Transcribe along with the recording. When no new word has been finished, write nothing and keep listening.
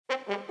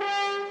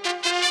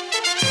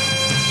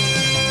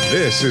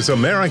This is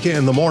America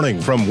in the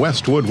Morning from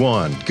Westwood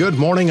One. Good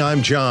morning,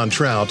 I'm John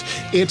Trout.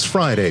 It's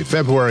Friday,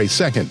 February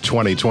 2nd,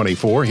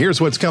 2024.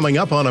 Here's what's coming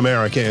up on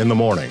America in the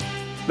Morning.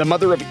 The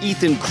mother of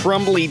Ethan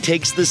Crumbley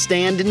takes the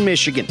stand in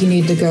Michigan. You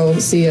need to go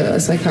see a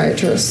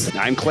psychiatrist.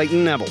 I'm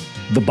Clayton Neville.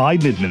 The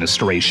Biden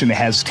administration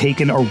has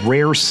taken a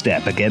rare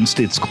step against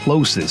its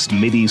closest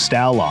Mideast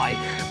ally,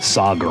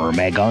 Sagar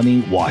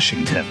Meghani,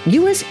 Washington.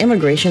 U.S.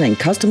 Immigration and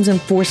Customs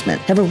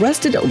Enforcement have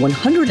arrested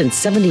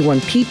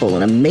 171 people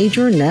in a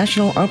major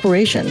national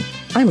operation.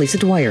 I'm Lisa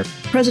Dwyer.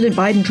 President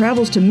Biden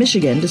travels to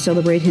Michigan to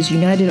celebrate his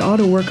United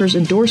Auto Workers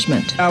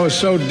endorsement. I was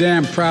so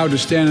damn proud to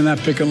stand in that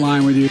picket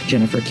line with you.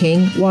 Jennifer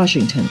King,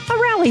 Washington. A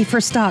rally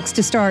for stocks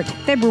to start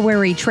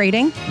February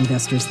trading.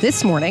 Investors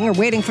this morning are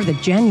waiting for the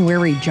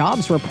January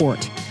jobs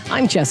report.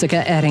 I'm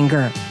Jessica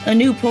Ettinger. A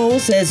new poll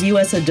says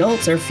U.S.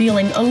 adults are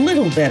feeling a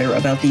little better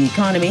about the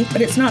economy,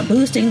 but it's not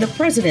boosting the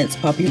president's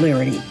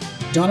popularity.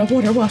 Donna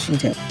Warder,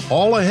 Washington.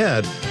 All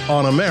ahead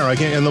on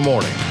America in the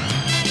Morning.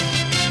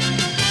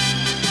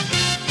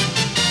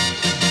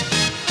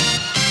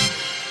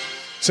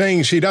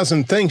 Saying she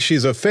doesn't think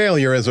she's a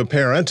failure as a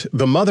parent,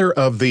 the mother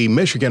of the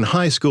Michigan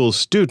high school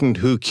student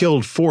who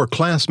killed 4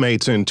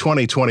 classmates in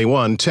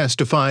 2021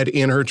 testified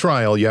in her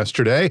trial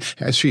yesterday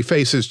as she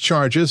faces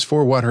charges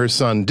for what her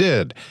son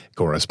did.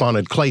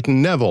 Correspondent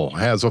Clayton Neville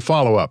has a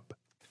follow-up.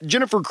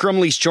 Jennifer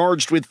Crumbley's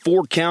charged with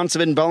 4 counts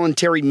of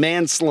involuntary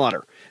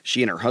manslaughter.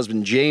 She and her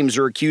husband James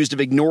are accused of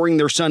ignoring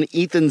their son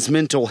Ethan's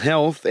mental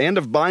health and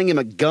of buying him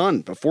a gun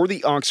before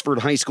the Oxford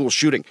High School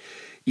shooting.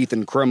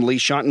 Ethan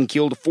Crumbley shot and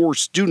killed 4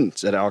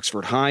 students at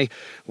Oxford High.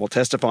 While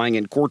testifying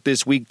in court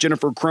this week,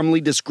 Jennifer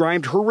Crumbley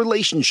described her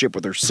relationship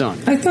with her son.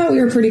 I thought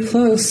we were pretty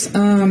close.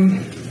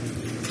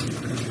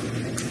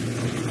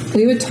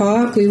 We would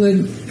talk. We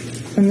did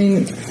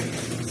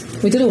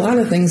a lot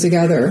of things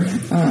together.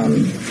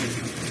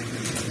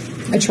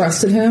 I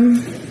trusted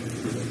him,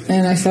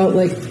 and I felt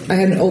like I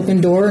had an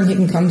open door and he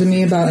can come to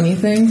me about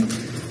anything.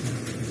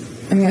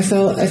 I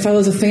felt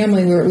as a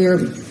family,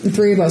 the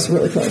 3 of us were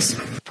really close.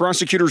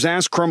 Prosecutors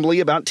asked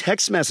Crumbley about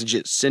text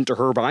messages sent to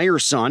her by her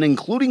son,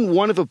 including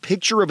one of a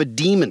picture of a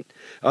demon.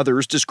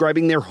 Others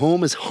describing their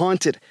home as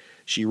haunted.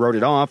 She wrote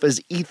it off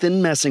as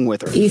Ethan messing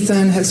with her.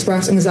 Ethan had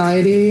expressed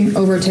anxiety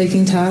over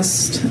taking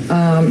tests,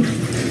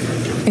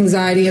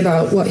 anxiety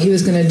about what he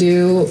was going to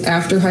do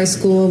after high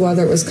school,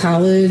 whether it was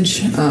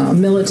college,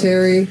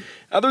 military.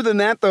 Other than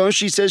that, though,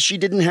 she says she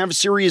didn't have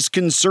serious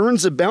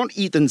concerns about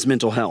Ethan's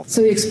mental health.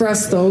 So he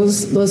expressed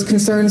those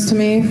concerns to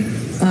me,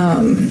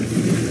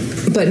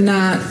 but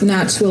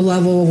not to a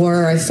level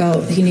where I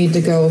felt he needed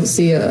to go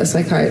see a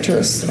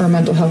psychiatrist or a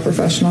mental health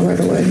professional right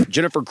away.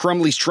 Jennifer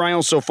Crumbley's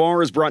trial so far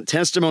has brought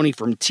testimony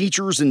from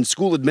teachers and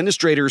school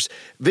administrators.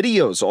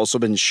 Videos also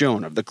been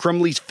shown of the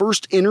Crumbley's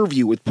first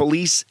interview with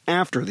police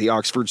after the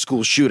Oxford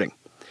school shooting.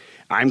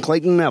 I'm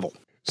Clayton Neville.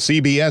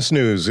 CBS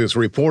News is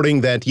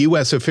reporting that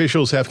U.S.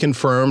 officials have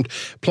confirmed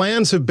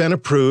plans have been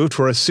approved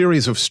for a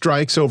series of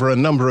strikes over a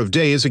number of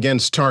days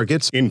against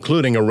targets,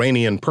 including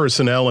Iranian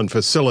personnel and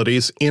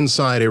facilities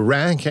inside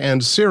Iraq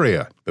and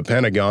Syria. The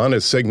Pentagon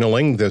is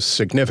signaling this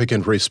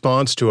significant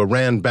response to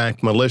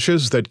Iran-backed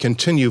militias that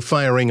continue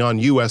firing on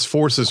U.S.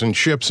 forces and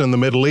ships in the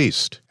Middle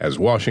East. As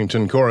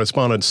Washington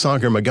correspondent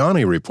Sagar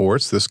Meghani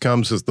reports, this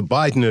comes as the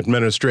Biden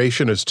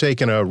administration has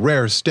taken a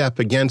rare step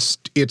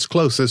against its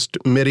closest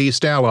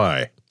Mideast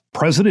ally.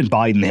 President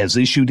Biden has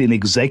issued an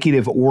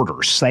executive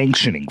order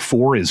sanctioning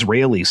 4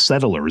 Israeli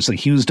settlers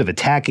accused of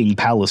attacking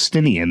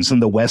Palestinians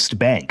in the West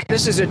Bank.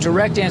 This is a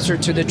direct answer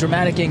to the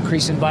dramatic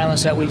increase in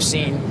violence that we've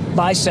seen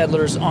by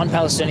settlers on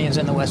Palestinians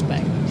in the West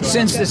Bank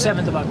since the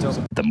 7th of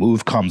October. The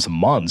move comes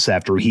months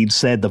after he'd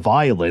said the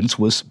violence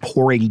was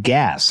pouring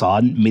gas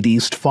on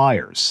Mideast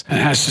fires. It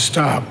has to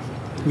stop.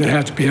 They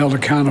have to be held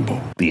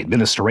accountable. The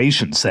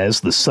administration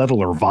says the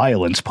settler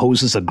violence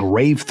poses a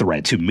grave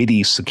threat to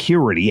Mideast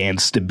security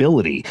and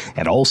stability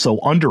and also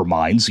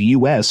undermines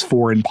U.S.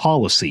 foreign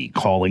policy,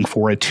 calling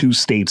for a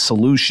 2-state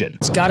solution.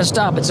 It's got to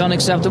stop. It's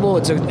unacceptable.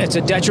 It's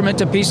a detriment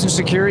to peace and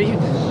security,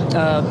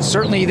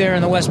 certainly there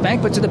in the West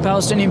Bank, but to the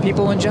Palestinian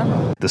people in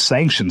general. The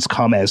sanctions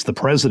come as the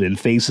president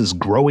faces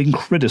growing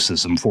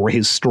criticism for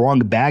his strong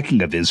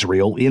backing of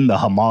Israel in the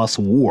Hamas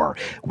war,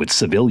 with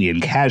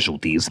civilian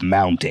casualties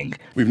mounting.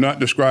 We've not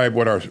describe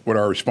what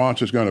our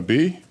response is going to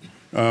be,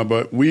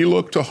 but we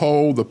look to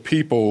hold the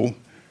people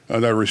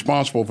that are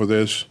responsible for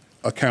this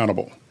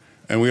accountable.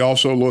 And we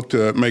also look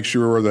to make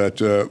sure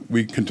that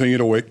we continue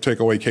to take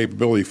away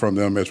capability from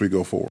them as we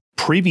go forward.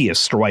 Previous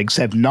strikes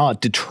have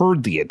not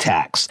deterred the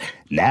attacks.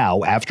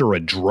 Now, after a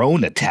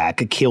drone attack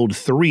killed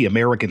 3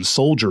 American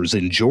soldiers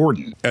in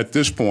Jordan. At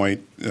this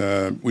point,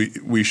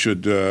 we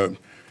should...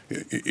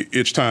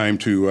 It's time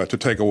to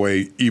take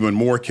away even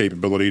more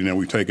capability than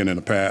we've taken in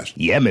the past.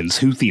 Yemen's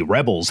Houthi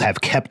rebels have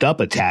kept up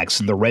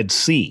attacks in the Red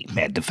Sea,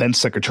 and Defense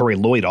Secretary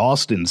Lloyd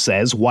Austin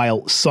says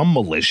while some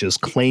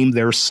militias claim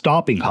they're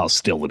stopping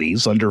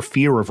hostilities under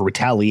fear of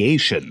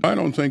retaliation. I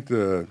don't think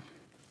the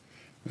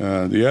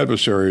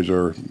adversaries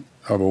are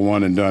of a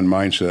one-and-done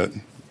mindset,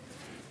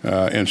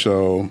 and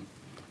so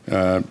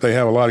they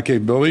have a lot of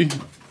capability.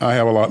 I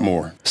have a lot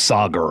more.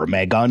 Sagar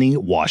Meghani,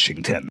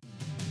 Washington.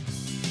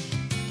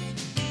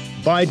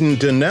 Biden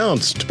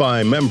denounced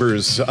by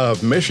members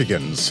of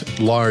Michigan's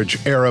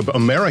large Arab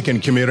American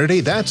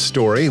community. That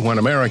story when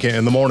America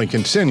in the Morning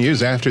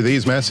continues after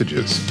these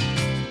messages.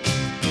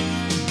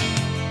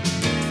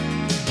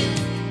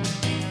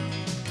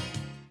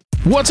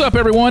 What's up,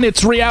 everyone?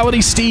 It's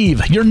Reality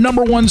Steve, your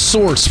number one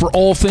source for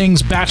all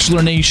things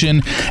Bachelor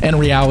Nation and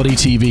reality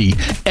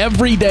TV.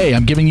 Every day,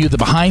 I'm giving you the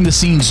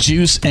behind-the-scenes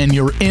juice and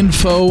your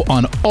info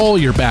on all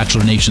your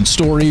Bachelor Nation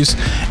stories,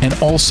 and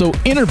also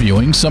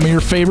interviewing some of your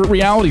favorite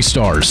reality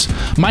stars.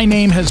 My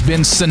name has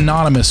been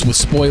synonymous with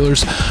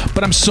spoilers,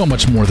 but I'm so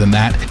much more than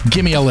that.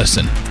 Give me a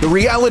listen. The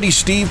Reality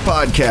Steve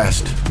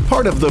Podcast,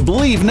 part of the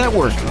Believe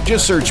Network.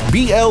 Just search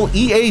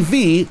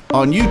BLEAV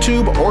on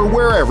YouTube or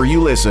wherever you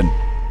listen.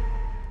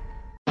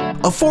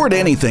 Afford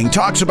Anything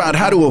talks about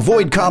how to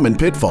avoid common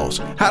pitfalls,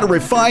 how to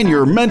refine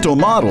your mental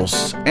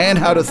models, and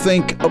how to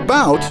think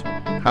about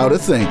how to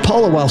think.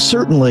 Paula, while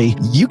certainly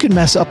you can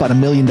mess up on $1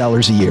 million a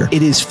year,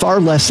 it is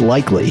far less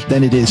likely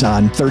than it is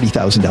on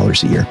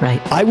 $30,000 a year.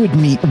 Right. I would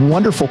meet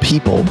wonderful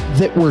people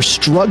that were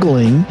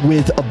struggling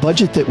with a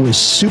budget that was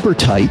super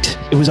tight.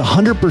 It was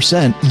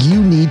 100%.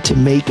 You need to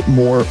make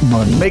more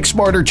money. Make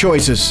smarter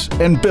choices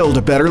and build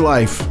a better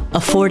life.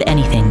 Afford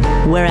Anything,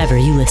 wherever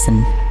you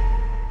listen.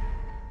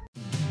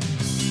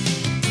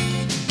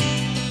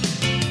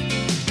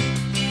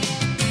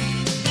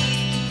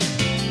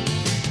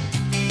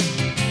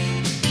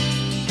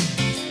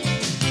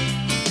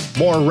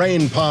 More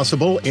rain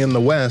possible in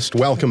the west.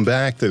 Welcome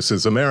back. This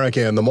is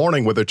America in the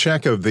Morning with a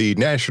check of the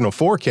national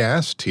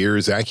forecast.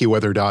 Here's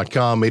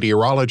AccuWeather.com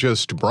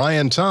meteorologist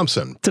Brian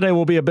Thompson. Today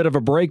will be a bit of a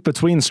break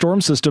between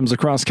storm systems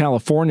across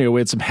California.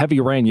 We had some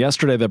heavy rain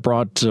yesterday that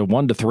brought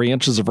 1 to 3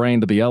 inches of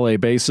rain to the LA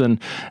basin.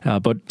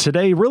 But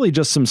today, really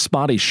just some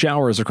spotty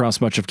showers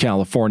across much of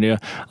California.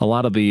 A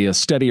lot of the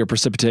steadier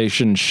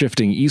precipitation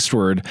shifting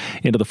eastward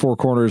into the Four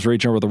Corners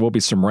region where there will be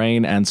some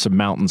rain and some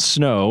mountain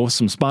snow.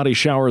 Some spotty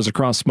showers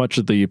across much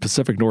of the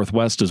Pacific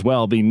Northwest as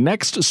well. The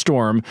next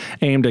storm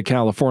aimed at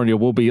California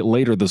will be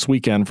later this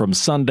weekend from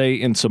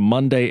Sunday into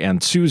Monday and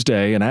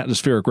Tuesday. An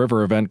atmospheric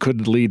river event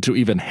could lead to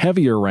even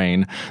heavier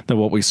rain than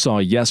what we saw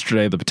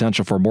yesterday. The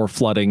potential for more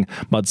flooding,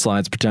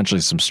 mudslides, potentially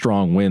some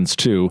strong winds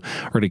too.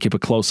 We're going to keep a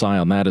close eye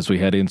on that as we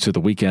head into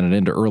the weekend and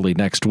into early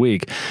next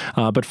week.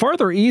 But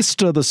farther east,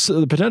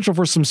 the potential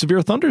for some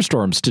severe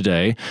thunderstorms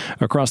today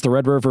across the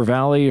Red River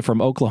Valley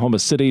from Oklahoma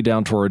City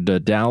down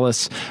toward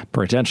Dallas,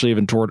 potentially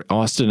even toward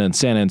Austin and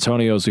San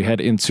Antonio as we head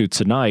into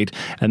tonight.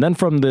 And then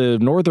from the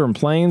northern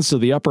plains to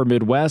the upper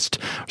Midwest,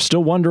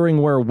 still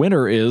wondering where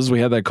winter is.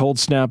 We had that cold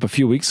snap a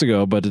few weeks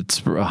ago, but it's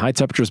high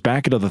temperatures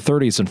back into the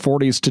 30s and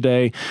 40s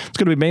today. It's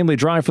going to be mainly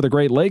dry for the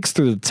Great Lakes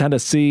through the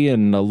Tennessee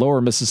and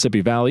lower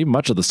Mississippi Valley.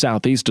 Much of the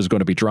southeast is going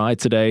to be dry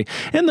today.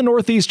 In the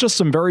northeast, just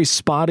some very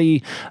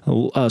spotty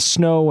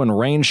snow and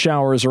rain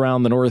showers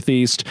around the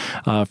northeast.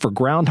 For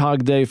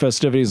Groundhog Day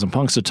festivities in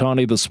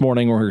Punxsutawney this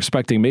morning, we're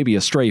expecting maybe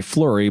a stray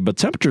flurry, but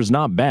temperatures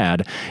not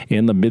bad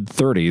in the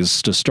mid-30s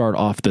to start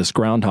off this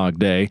Groundhog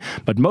Day.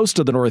 But most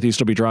of the Northeast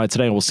will be dry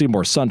today, and we'll see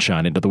more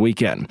sunshine into the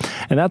weekend.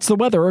 And that's the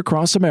weather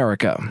across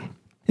America.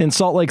 In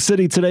Salt Lake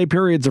City today,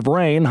 periods of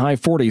rain, high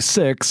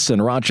 46.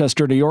 In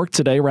Rochester, New York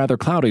today, rather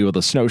cloudy with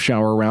a snow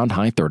shower around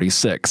high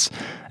 36.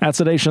 That's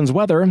the nation's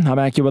weather. I'm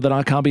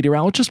AccuWeather.com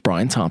meteorologist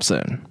Brian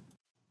Thompson.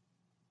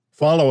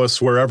 Follow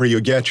us wherever you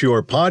get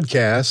your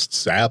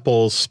podcasts,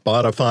 Apple,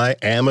 Spotify,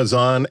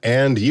 Amazon,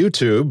 and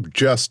YouTube.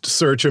 Just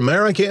search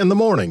America in the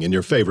Morning in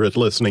your favorite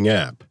listening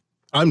app.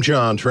 I'm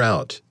John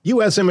Trout.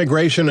 U.S.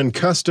 Immigration and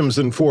Customs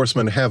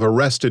Enforcement have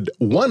arrested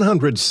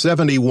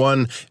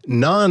 171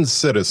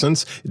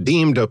 non-citizens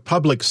deemed a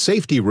public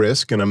safety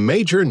risk in a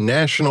major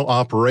national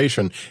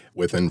operation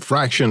with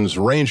infractions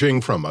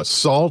ranging from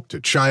assault to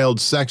child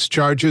sex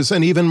charges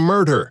and even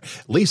murder.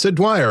 Lisa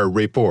Dwyer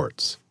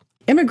reports.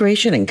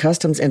 Immigration and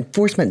Customs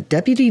Enforcement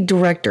Deputy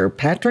Director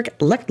Patrick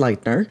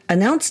Lechtleitner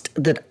announced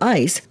that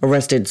ICE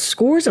arrested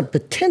scores of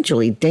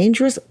potentially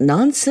dangerous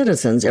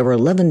non-citizens over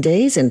 11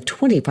 days in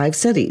 25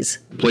 cities.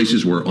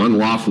 Places where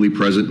unlawfully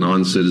present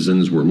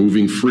non-citizens were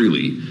moving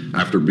freely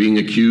after being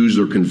accused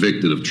or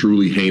convicted of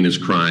truly heinous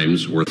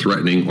crimes or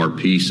threatening our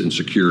peace and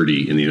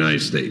security in the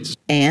United States.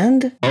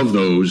 And of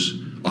those,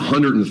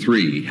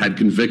 103 had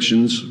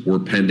convictions or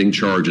pending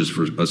charges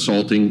for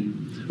assault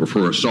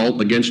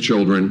against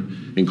children,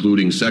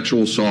 including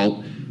sexual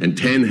assault, and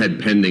 10 had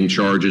pending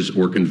charges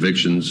or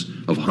convictions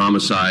of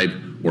homicide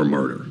or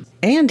murder.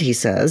 And he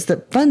says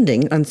that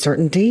funding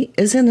uncertainty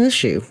is an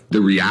issue.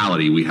 The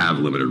reality, we have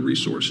limited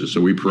resources,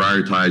 so we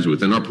prioritize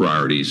within our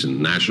priorities,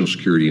 and national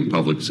security and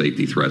public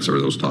safety threats are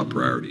those top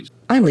priorities.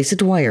 I'm Lisa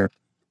Dwyer.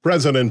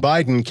 President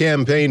Biden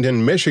campaigned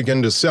in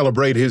Michigan to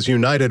celebrate his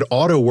United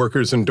Auto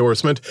Workers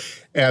endorsement.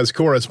 As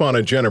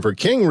correspondent Jennifer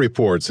King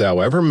reports,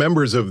 however,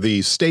 members of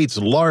the state's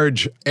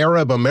large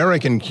Arab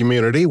American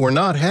community were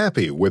not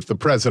happy with the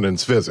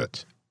president's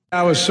visit.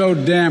 I was so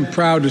damn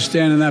proud to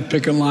stand in that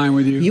picket line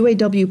with you.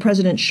 UAW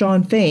President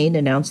Shawn Fain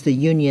announced the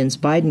union's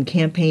Biden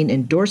campaign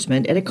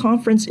endorsement at a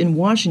conference in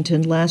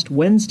Washington last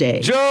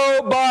Wednesday. Joe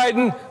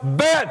Biden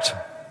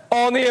bet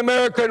on the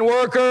American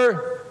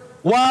worker,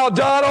 while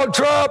Donald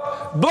Trump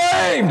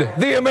blamed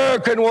the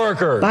American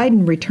worker.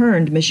 Biden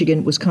returned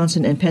Michigan,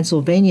 Wisconsin, and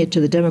Pennsylvania to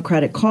the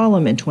Democratic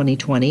column in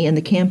 2020, and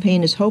the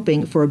campaign is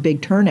hoping for a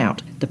big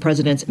turnout. The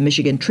president's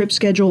Michigan trip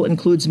schedule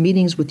includes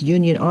meetings with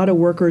union auto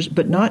workers,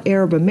 but not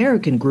Arab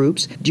American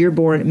groups.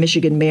 Dearborn,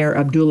 Michigan Mayor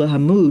Abdullah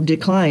Hammoud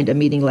declined a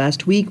meeting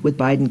last week with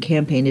Biden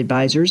campaign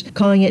advisors,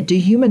 calling it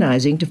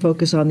dehumanizing to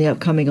focus on the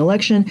upcoming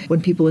election when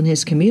people in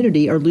his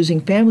community are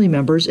losing family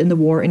members in the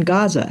war in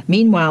Gaza.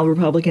 Meanwhile,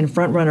 Republican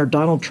frontrunner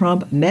Donald Trump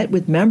met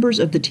with members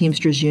of the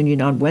Teamsters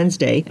Union on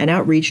Wednesday, an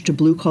outreach to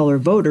blue-collar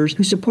voters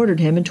who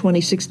supported him in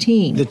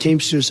 2016. The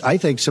Teamsters, I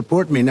think,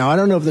 support me. Now, I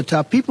don't know if the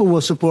top people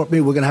will support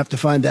me. We're going to have to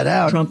find that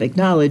out. Trump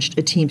acknowledged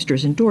a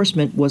Teamsters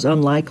endorsement was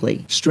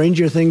unlikely.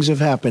 Stranger things have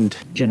happened.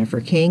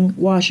 Jennifer King,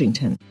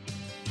 Washington.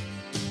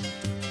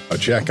 A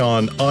check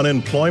on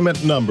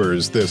unemployment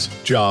numbers this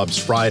Jobs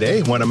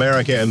Friday, when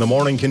America in the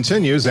Morning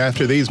continues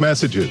after these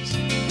messages.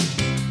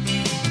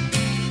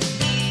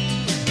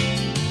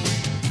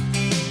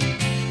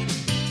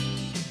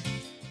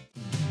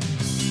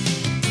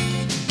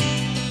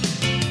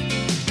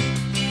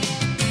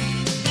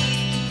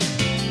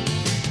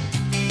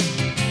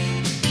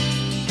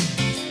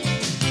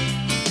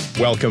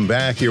 Welcome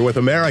back. Here with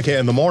America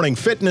in the Morning.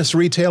 Fitness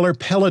retailer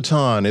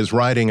Peloton is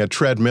riding a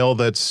treadmill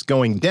that's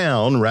going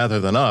down rather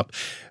than up.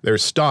 Their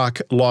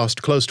stock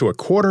lost close to a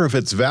quarter of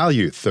its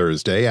value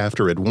Thursday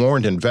after it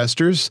warned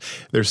investors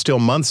they're still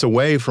months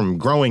away from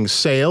growing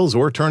sales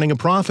or turning a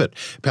profit.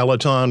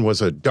 Peloton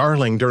was a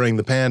darling during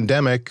the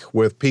pandemic.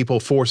 With people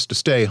forced to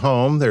stay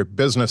home, their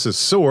businesses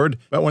soared.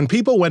 But when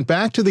people went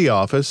back to the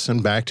office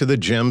and back to the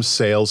gym,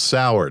 sales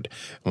soured.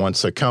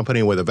 Once a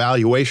company with a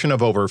valuation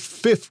of over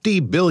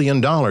 $50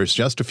 billion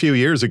just a few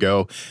years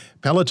ago,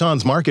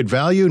 Peloton's market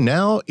value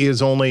now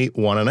is only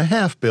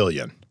 $1.5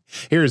 billion.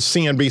 Here's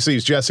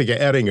CNBC's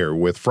Jessica Ettinger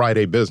with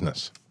Friday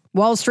Business.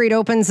 Wall Street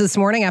opens this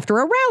morning after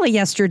a rally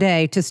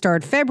yesterday to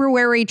start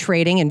February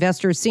trading.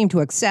 Investors seem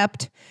to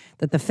accept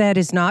that the Fed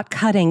is not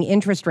cutting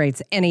interest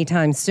rates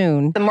anytime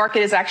soon. The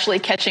market is actually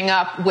catching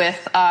up with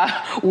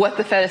what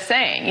the Fed is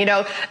saying.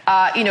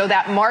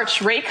 That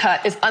March rate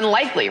cut is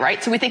unlikely,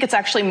 right? So we think it's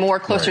actually more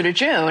closer to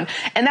June,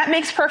 and that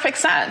makes perfect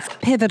sense.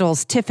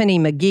 Pivotal's Tiffany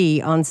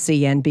McGee on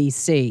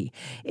CNBC.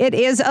 It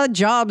is a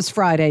Jobs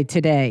Friday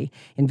today.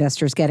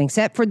 Investors getting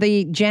set for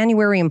the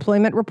January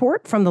employment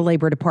report from the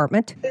Labor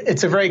Department.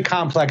 It's a very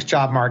complex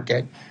job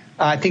market.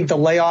 I think the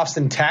layoffs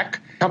in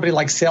tech, a company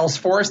like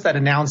Salesforce that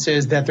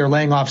announces that they're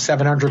laying off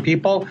 700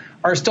 people,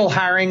 are still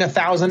hiring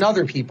 1,000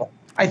 other people.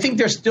 I think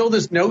there's still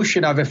this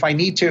notion of, if I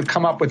need to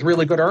come up with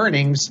really good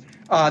earnings,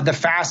 the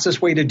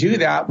fastest way to do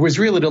that was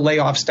really to lay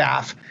off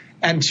staff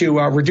and to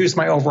reduce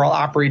my overall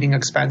operating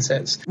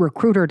expenses.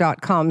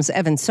 Recruiter.com's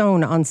Evan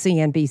Sohn on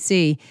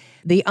CNBC.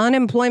 The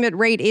unemployment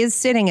rate is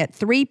sitting at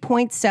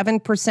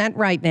 3.7%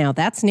 right now.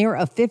 That's near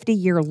a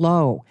 50-year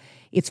low.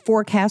 It's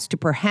forecast to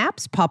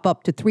perhaps pop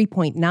up to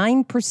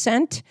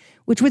 3.9%,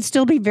 which would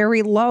still be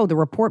very low. The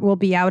report will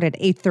be out at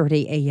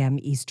 8:30 a.m.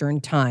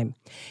 Eastern Time.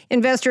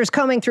 Investors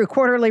combing through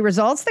quarterly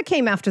results that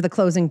came after the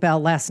closing bell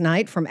last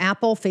night from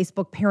Apple,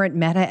 Facebook parent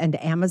Meta,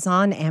 and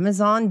Amazon.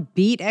 Amazon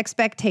beat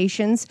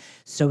expectations.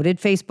 So did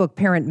Facebook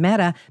parent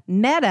Meta.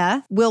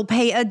 Meta will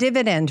pay a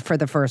dividend for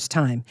the first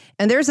time.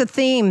 And there's a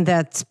theme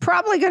that's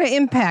probably going to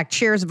impact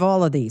shares of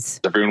all of these.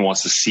 Everyone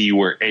wants to see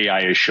where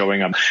AI is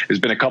showing up. There's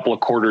been a couple of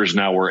quarters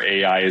now where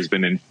AI has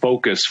been in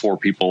focus for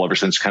people ever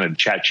since kind of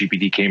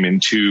ChatGPT came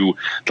into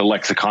the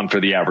lexicon for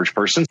the average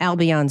person.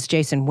 Albion's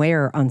Jason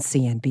Ware on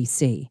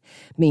CNBC.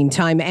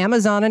 Meantime,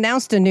 Amazon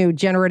announced a new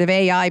generative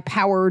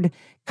AI-powered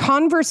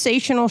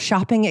conversational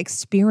shopping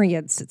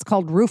experience. It's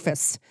called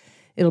Rufus.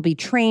 It'll be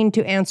trained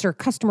to answer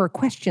customer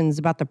questions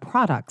about the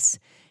products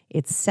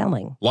it's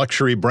selling.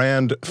 Luxury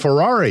brand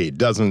Ferrari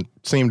doesn't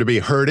seem to be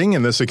hurting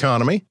in this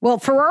economy. Well,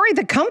 Ferrari,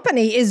 the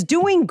company, is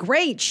doing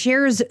great.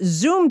 Shares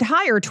zoomed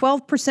higher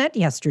 12%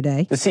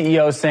 yesterday. The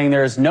CEO is saying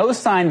there is no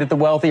sign that the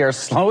wealthy are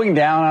slowing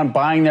down on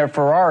buying their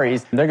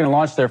Ferraris. They're going to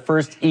launch their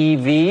first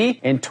EV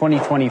in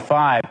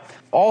 2025.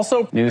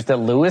 Also, news that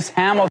Lewis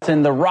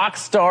Hamilton, the rock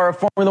star of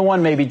Formula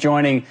One, may be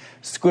joining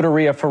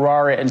Scuderia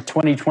Ferrari in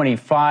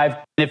 2025.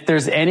 If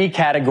there's any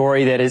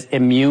category that is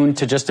immune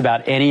to just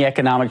about any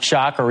economic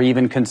shock or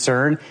even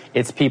concern,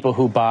 it's people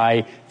who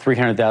buy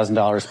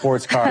 $300,000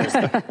 sports cars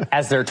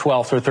as their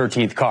 12th or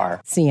 13th car.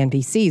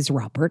 CNBC's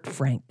Robert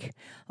Frank.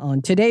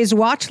 On today's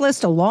watch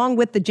list, along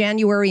with the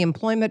January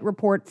employment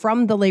report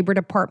from the Labor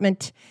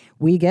Department,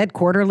 we get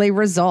quarterly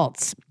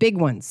results. Big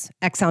ones: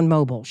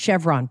 ExxonMobil,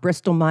 Chevron,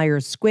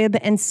 Bristol-Myers Squibb,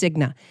 and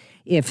Cigna.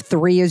 If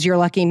 3 is your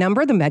lucky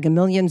number, the Mega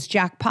Millions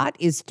jackpot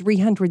is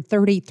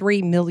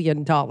 $333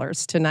 million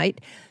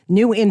tonight.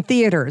 New in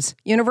theaters,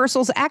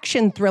 Universal's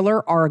action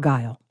thriller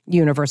Argylle.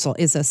 Universal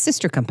is a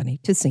sister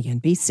company to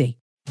CNBC.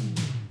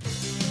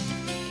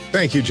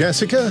 Thank you,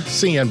 Jessica.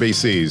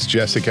 CNBC's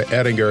Jessica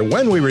Ettinger.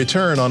 When we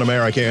return on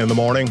America in the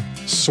Morning,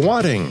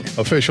 swatting.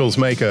 Officials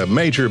make a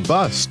major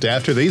bust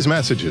after these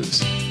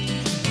messages.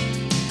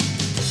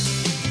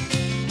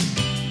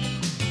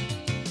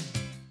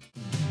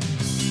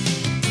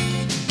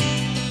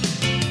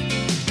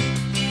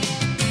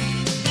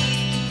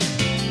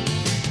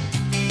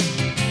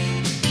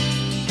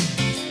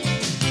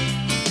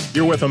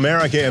 You're with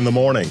America in the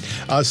Morning.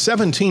 A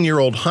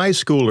 17-year-old high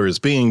schooler is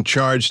being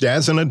charged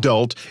as an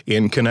adult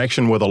in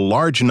connection with a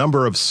large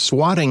number of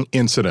swatting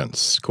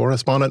incidents.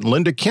 Correspondent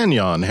Linda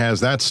Kenyon has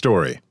that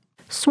story.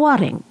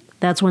 Swatting.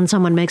 That's when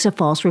someone makes a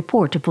false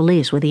report to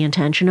police with the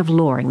intention of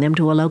luring them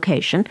to a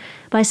location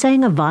by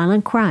saying a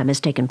violent crime has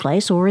taken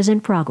place or is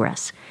in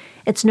progress.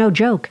 It's no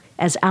joke.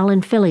 As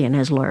Alan Fillion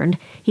has learned,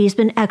 he's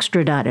been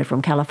extradited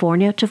from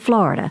California to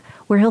Florida,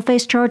 where he'll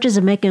face charges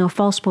of making a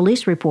false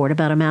police report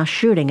about a mass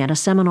shooting at a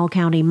Seminole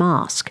County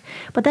mosque.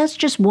 But that's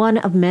just one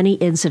of many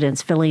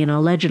incidents Fillion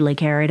allegedly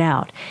carried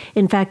out.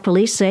 In fact,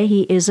 police say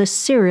he is a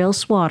serial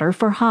swatter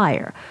for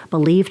hire,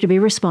 believed to be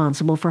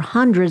responsible for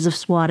hundreds of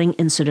swatting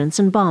incidents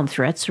and bomb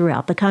threats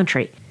throughout the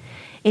country.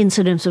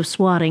 Incidents of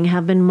swatting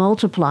have been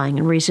multiplying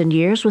in recent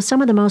years, with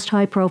some of the most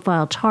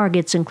high-profile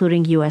targets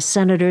including U.S.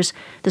 senators,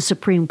 the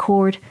Supreme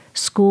Court,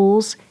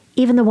 schools,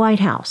 even the White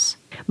House.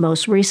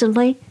 Most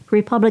recently,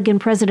 Republican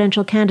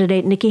presidential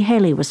candidate Nikki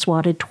Haley was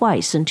swatted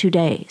twice in 2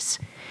 days.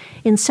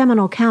 In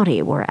Seminole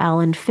County, where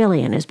Alan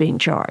Fillion is being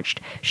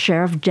charged,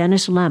 Sheriff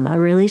Dennis Lemma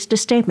released a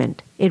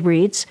statement. It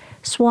reads,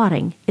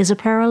 "Swatting is a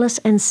perilous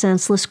and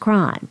senseless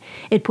crime.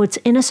 It puts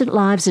innocent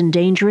lives in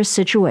dangerous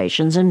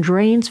situations and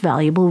drains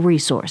valuable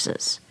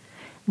resources."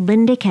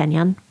 Linda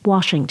Kenyon,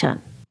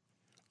 Washington.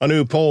 A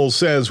new poll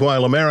says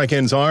while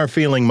Americans are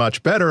feeling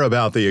much better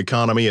about the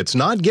economy, it's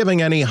not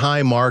giving any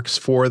high marks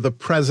for the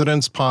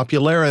president's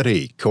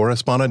popularity.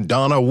 Correspondent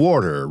Donna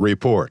Warder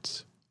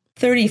reports.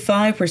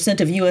 35%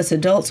 of U.S.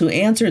 adults who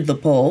answered the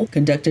poll,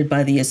 conducted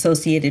by the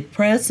Associated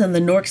Press and the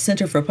Nork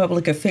Center for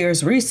Public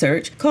Affairs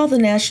Research, call the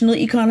national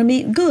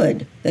economy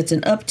good. That's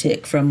an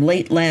uptick from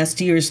late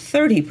last year's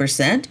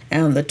 30%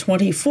 and the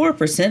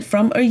 24%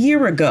 from a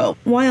year ago,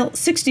 while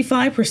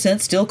 65%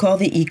 still call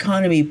the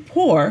economy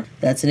poor.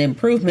 That's an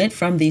improvement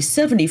from the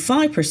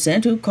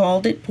 75% who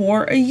called it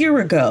poor a year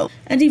ago.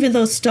 And even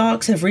though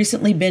stocks have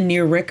recently been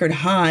near record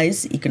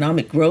highs,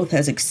 economic growth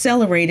has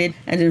accelerated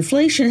and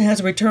inflation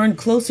has returned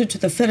closer to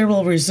the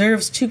Federal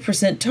Reserve's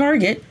 2%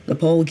 target, the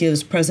poll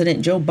gives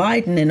President Joe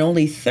Biden an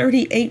only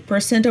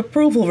 38%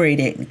 approval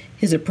rating.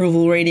 His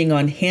approval rating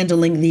on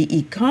handling the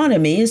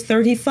economy is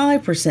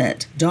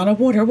 35%. Donna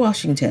Warder,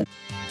 Washington.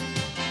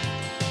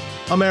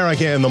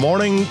 America in the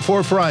Morning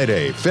for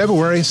Friday,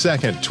 February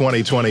 2nd,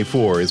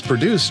 2024 is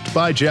produced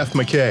by Jeff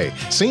McKay,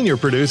 senior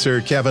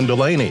producer Kevin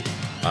Delaney.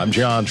 I'm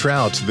John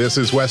Trout. This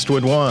is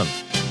Westwood One.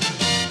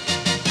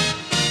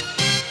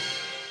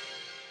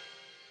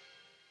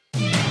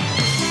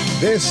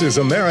 This is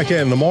America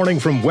in the Morning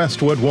from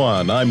Westwood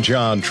One. I'm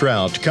John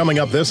Trout. Coming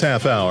up this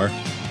half hour,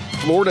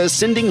 Florida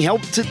sending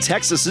help to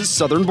Texas's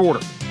southern border.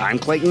 I'm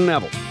Clayton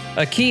Neville.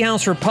 A key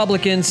House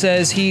Republican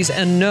says he's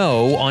a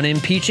no on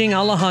impeaching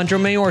Alejandro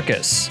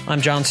Mayorkas. I'm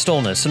John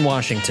Stolnis in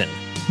Washington.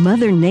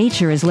 Mother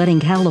Nature is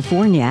letting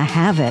California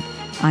have it.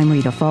 I'm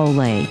Rita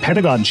Foley.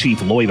 Pentagon Chief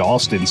Lloyd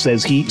Austin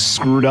says he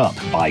screwed up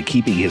by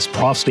keeping his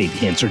prostate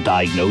cancer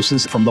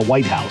diagnosis from the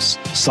White House.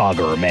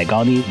 Sagar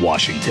Meghani,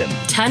 Washington.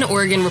 10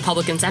 Oregon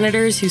Republican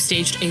senators who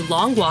staged a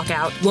long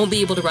walkout won't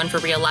be able to run for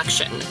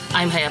re-election.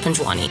 I'm Haya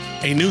Panjwani.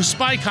 A new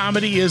spy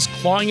comedy is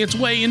clawing its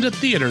way into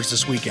theaters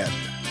this weekend.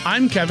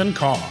 I'm Kevin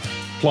Carr.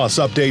 Plus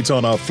updates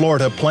on a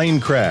Florida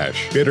plane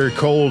crash, bitter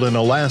cold in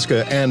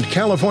Alaska, and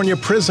California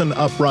prison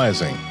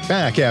uprising.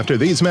 Back after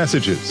these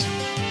messages.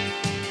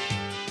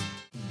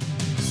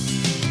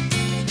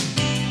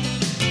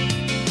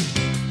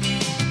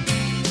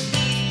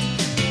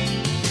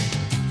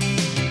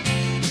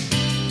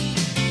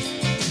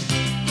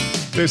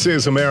 This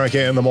is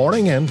America in the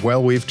Morning, and,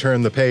 well, we've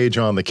turned the page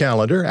on the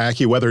calendar.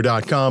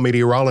 AccuWeather.com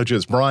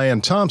meteorologist Brian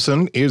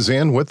Thompson is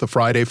in with the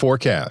Friday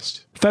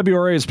forecast.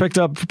 February has picked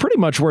up pretty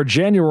much where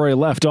January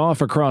left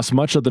off across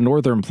much of the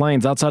northern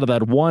plains, outside of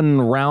that one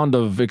round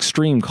of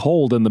extreme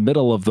cold in the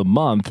middle of the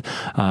month.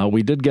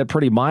 We did get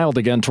pretty mild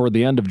again toward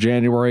the end of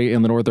January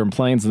in the northern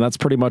plains, and that's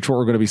pretty much what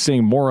we're going to be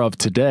seeing more of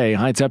today.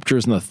 High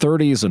temperatures in the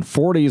 30s and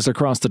 40s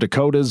across the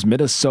Dakotas,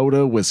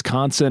 Minnesota,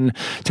 Wisconsin.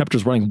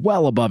 Temperatures running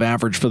well above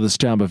average for this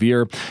time of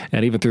year,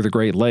 and even through the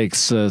Great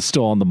Lakes,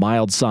 still on the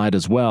mild side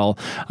as well.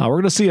 We're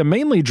going to see a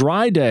mainly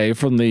dry day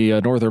from the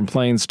northern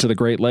plains to the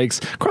Great Lakes.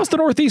 Across the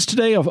northeast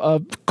today,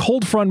 a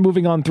cold front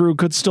moving on through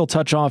could still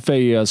touch off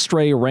a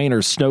stray rain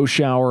or snow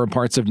shower in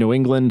parts of New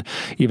England,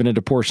 even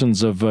into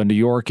portions of New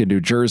York and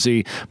New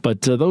Jersey. But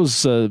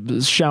those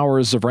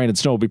showers of rain and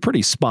snow will be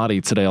pretty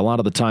spotty today. A lot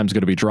of the time is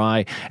going to be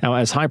dry. Now,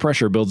 as high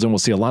pressure builds in, we'll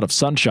see a lot of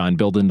sunshine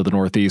build into the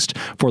northeast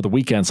for the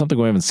weekend, something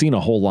we haven't seen a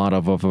whole lot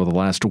of over the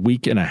last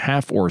week and a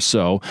half or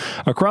so.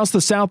 Across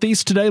the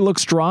southeast today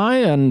looks dry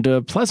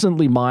and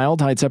pleasantly mild.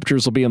 High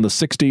temperatures will be in the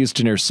 60s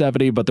to near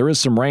 70, but there is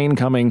some rain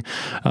coming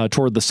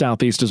toward the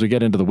southeast as we get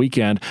get into the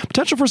weekend.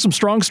 Potential for some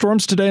strong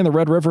storms today in the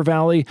Red River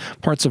Valley,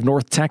 parts of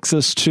North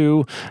Texas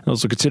too.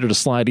 Those will continue to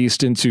slide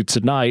east into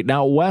tonight.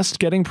 Now west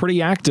getting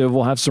pretty active.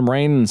 We'll have some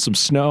rain and some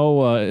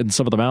snow in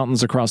some of the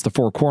mountains across the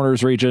Four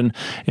Corners region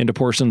into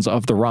portions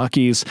of the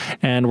Rockies.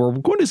 And we're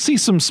going to see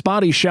some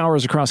spotty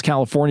showers across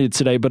California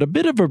today, but a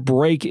bit of a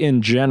break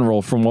in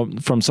general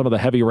from some of the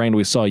heavy rain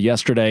we saw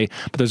yesterday.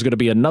 But there's going to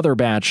be another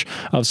batch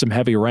of some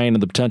heavy rain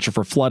and the potential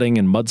for flooding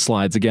and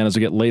mudslides again as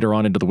we get later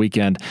on into the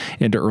weekend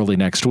into early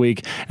next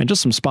week. And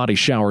just some spotty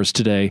showers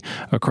today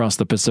across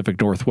the Pacific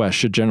Northwest.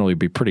 Should generally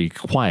be pretty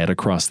quiet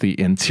across the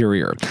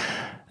interior.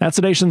 That's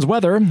the nation's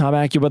weather. I'm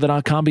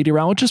AccuWeather.com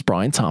meteorologist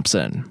Brian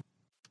Thompson.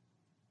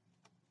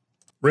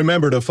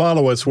 Remember to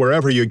follow us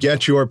wherever you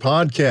get your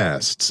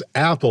podcasts: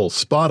 Apple,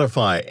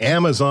 Spotify,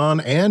 Amazon,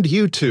 and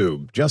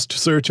YouTube. Just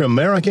search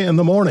America in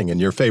the Morning in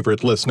your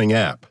favorite listening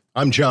app.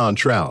 I'm John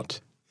Trout.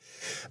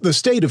 The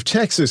state of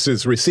Texas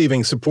is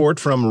receiving support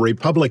from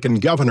Republican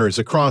governors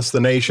across the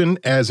nation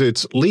as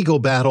its legal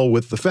battle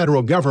with the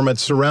federal government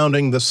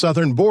surrounding the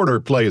southern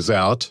border plays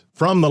out.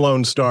 From the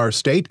Lone Star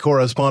State,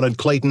 Correspondent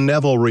Clayton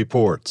Neville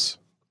reports.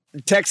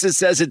 Texas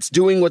says it's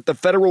doing what the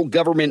federal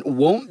government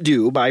won't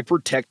do by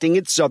protecting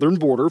its southern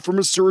border from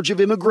a surge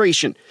of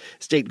immigration.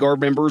 State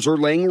Guard members are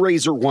laying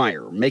razor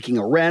wire, making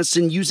arrests,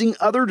 and using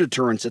other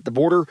deterrents at the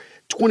border.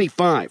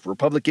 25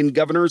 Republican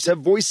governors have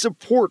voiced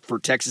support for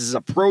Texas's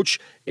approach,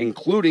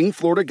 including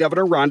Florida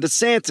Governor Ron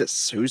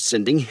DeSantis, who's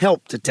sending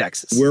help to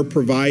Texas. We're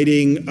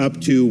providing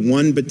up to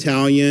 1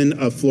 battalion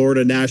of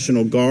Florida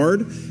National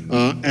Guard,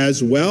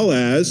 as well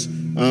as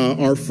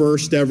our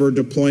first ever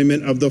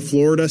deployment of the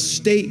Florida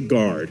State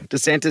Guard.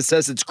 DeSantis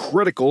says it's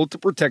critical to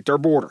protect our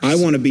borders. I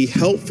want to be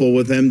helpful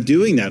with them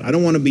doing that. I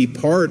don't want to be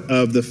part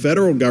of the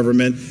federal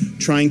government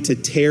trying to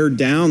tear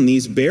down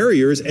these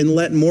barriers and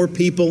let more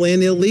people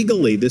in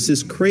illegally. This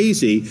is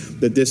crazy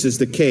that this is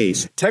the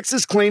case.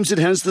 Texas claims it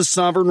has the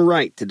sovereign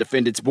right to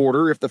defend its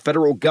border if the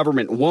federal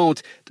government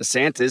won't.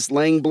 DeSantis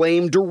laying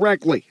blame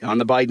directly on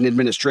the Biden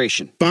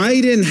administration.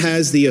 Biden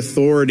has the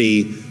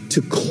authority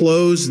to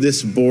close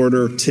this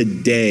border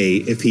today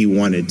if he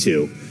wanted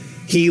to.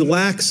 He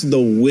lacks the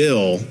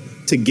will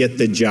to get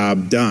the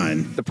job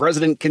done. The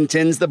president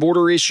contends the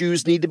border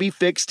issues need to be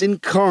fixed in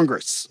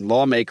Congress.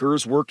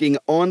 Lawmakers working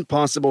on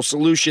possible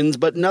solutions,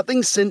 but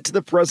nothing sent to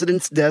the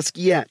president's desk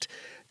yet.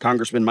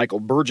 Congressman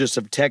Michael Burgess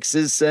of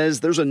Texas says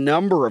there's a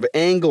number of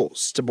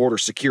angles to border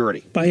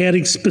security. By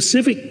adding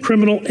specific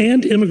criminal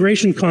and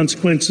immigration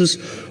consequences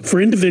for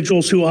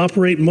individuals who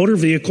operate motor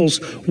vehicles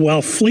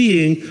while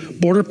fleeing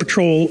Border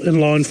Patrol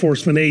and law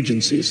enforcement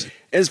agencies.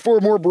 As for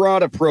a more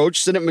broad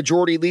approach, Senate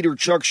Majority Leader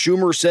Chuck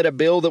Schumer said a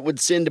bill that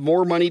would send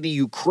more money to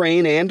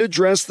Ukraine and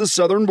address the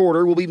southern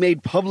border will be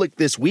made public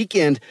this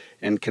weekend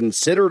and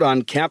considered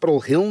on Capitol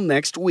Hill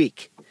next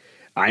week.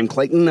 I'm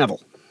Clayton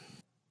Neville.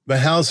 The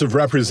House of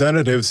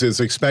Representatives is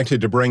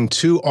expected to bring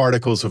 2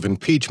 articles of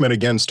impeachment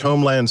against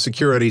Homeland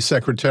Security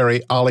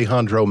Secretary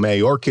Alejandro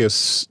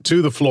Mayorkas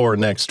to the floor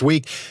next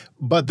week,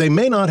 but they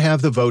may not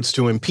have the votes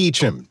to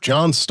impeach him.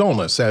 John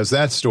Stolnis has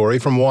that story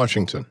from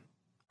Washington.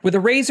 With a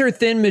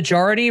razor-thin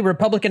majority,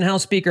 Republican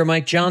House Speaker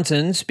Mike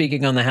Johnson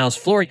speaking on the House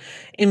floor,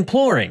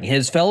 imploring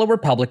his fellow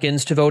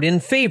Republicans to vote in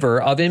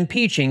favor of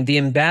impeaching the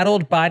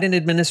embattled Biden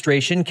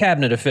administration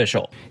cabinet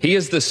official. He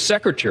is the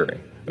Secretary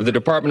of the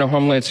Department of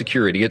Homeland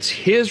Security. It's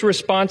his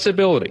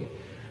responsibility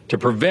to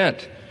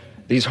prevent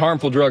these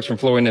harmful drugs from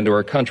flowing into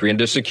our country and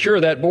to secure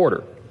that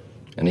border.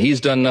 And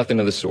he's done nothing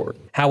of the sort.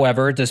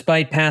 However,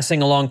 despite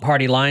passing along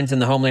party lines in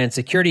the Homeland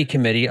Security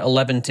Committee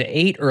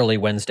 11-8 early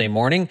Wednesday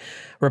morning,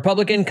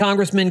 Republican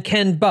Congressman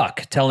Ken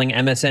Buck telling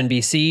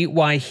MSNBC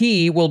why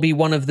he will be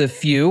one of the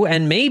few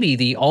and maybe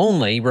the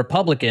only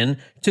Republican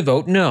to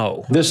vote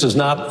no. This is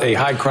not a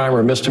high crime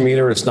or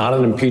misdemeanor. It's not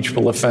an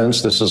impeachable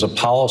offense. This is a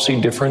policy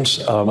difference.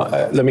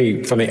 Let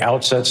me, from the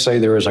outset, say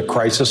there is a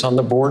crisis on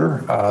the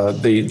border.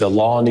 The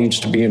law needs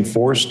to be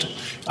enforced.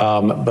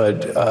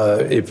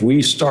 But if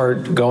we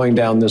start going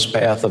down this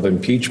path of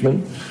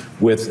impeachment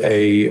with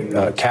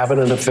a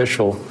cabinet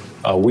official,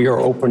 we are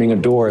opening a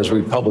door as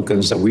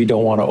Republicans that we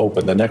don't want to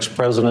open. The next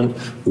president,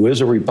 who is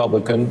a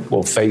Republican,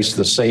 will face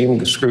the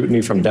same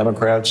scrutiny from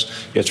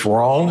Democrats. It's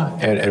wrong,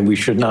 and we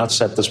should not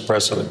set this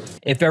precedent.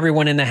 If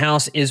everyone in the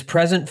House is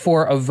present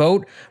for a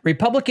vote,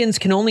 Republicans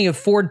can only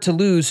afford to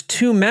lose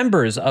 2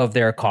 members of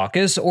their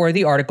caucus, or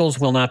the articles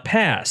will not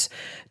pass.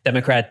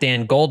 Democrat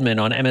Dan Goldman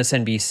on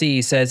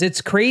MSNBC says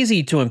it's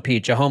crazy to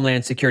impeach a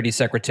Homeland Security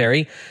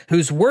secretary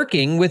who's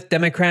working with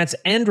Democrats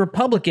and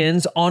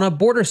Republicans on a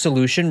border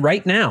solution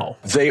right now.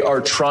 They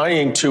are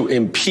trying to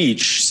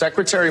impeach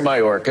Secretary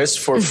Mayorkas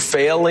for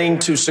failing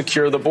to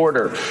secure the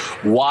border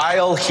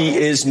while he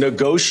is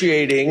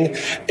negotiating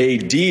a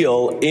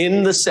deal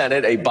in the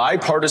Senate, a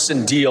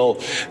bipartisan deal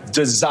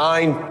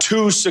designed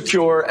to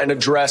secure and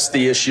address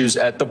the issues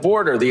at the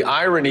border. The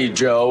irony,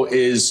 Joe,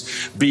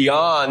 is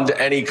beyond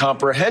any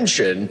comprehension.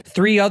 apprehension.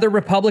 3 other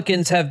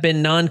Republicans have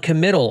been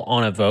non-committal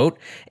on a vote.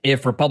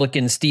 If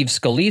Republican Steve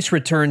Scalise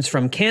returns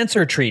from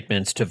cancer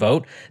treatments to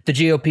vote, the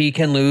GOP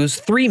can lose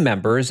 3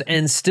 members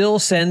and still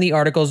send the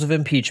articles of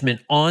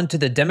impeachment on to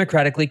the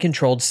Democratically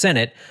controlled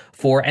Senate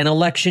for an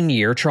election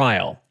year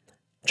trial.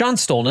 John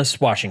Stolnis,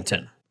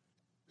 Washington.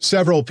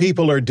 Several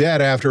people are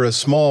dead after a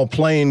small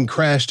plane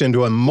crashed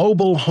into a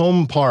mobile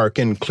home park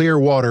in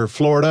Clearwater,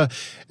 Florida.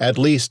 At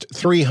least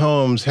 3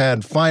 homes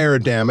had fire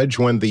damage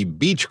when the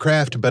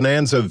Beechcraft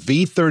Bonanza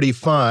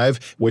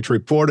V-35, which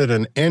reported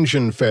an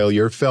engine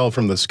failure, fell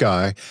from the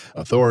sky.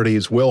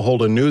 Authorities will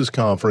hold a news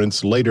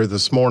conference later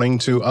this morning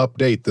to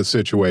update the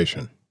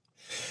situation.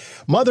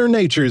 Mother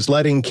Nature's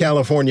letting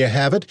California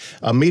have it.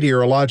 A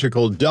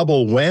meteorological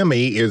double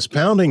whammy is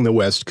pounding the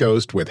West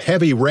Coast with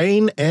heavy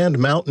rain and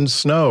mountain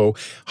snow,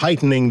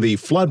 heightening the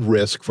flood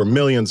risk for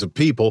millions of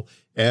people.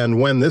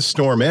 And when this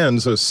storm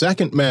ends, a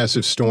second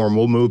massive storm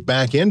will move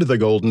back into the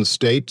Golden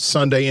State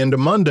Sunday into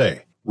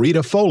Monday.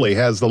 Rita Foley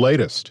has the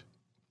latest.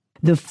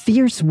 The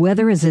fierce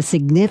weather is a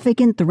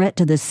significant threat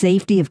to the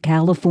safety of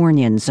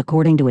Californians,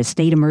 according to a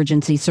state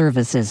emergency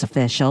services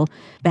official.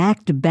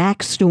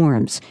 Back-to-back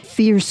storms,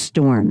 fierce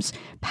storms,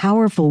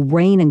 powerful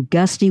rain and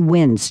gusty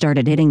winds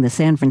started hitting the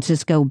San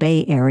Francisco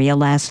Bay Area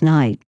last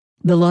night.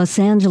 The Los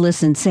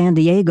Angeles and San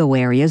Diego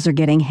areas are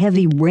getting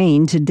heavy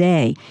rain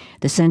today.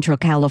 The Central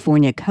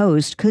California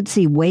coast could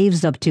see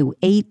waves up to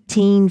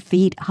 18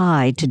 feet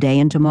high today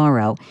and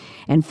tomorrow.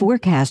 And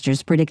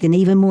forecasters predict an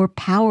even more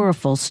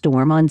powerful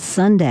storm on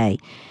Sunday.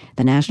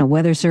 The National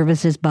Weather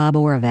Service's Bob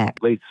Oravec.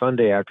 Late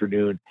Sunday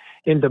afternoon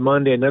into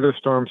Monday, another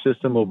storm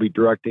system will be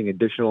directing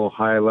additional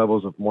high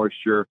levels of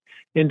moisture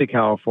into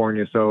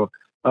California. So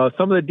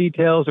some of the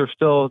details are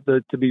still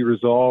to be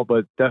resolved,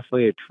 but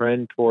definitely a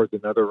trend towards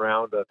another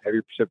round of heavy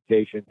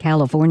precipitation.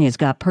 California's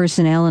got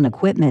personnel and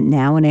equipment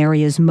now in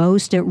areas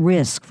most at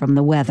risk from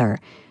the weather.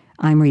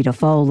 I'm Rita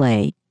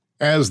Foley.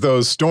 As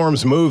those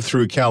storms move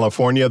through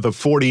California, the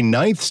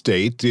 49th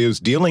state is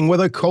dealing with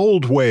a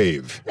cold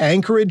wave.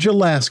 Anchorage,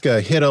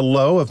 Alaska hit a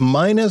low of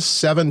minus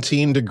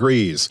 17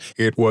 degrees.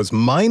 It was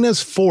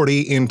minus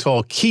 40 in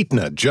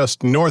Talkeetna,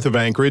 just north of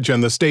Anchorage,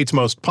 and the state's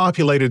most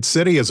populated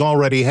city has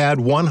already had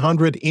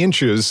 100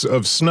 inches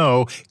of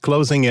snow,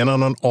 closing in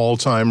on an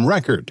all-time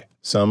record.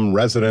 Some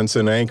residents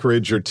in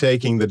Anchorage are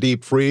taking the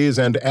deep freeze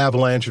and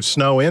avalanche of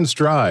snow in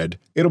stride.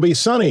 It'll be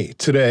sunny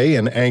today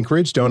in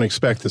Anchorage. Don't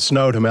expect the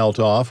snow to melt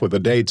off with a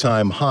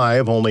daytime high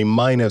of only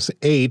minus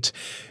 8.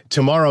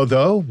 Tomorrow,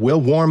 though, will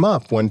warm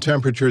up when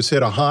temperatures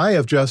hit a high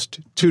of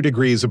just 2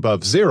 degrees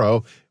above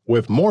zero,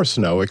 with more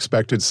snow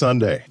expected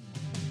Sunday.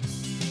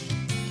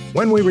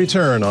 When we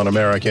return on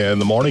America in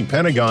the Morning,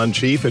 Pentagon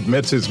chief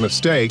admits his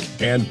mistake,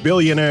 and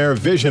billionaire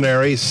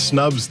visionary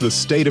snubs the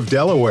state of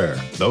Delaware.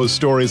 Those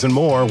stories and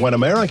more when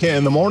America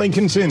in the Morning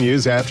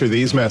continues after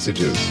these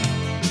messages.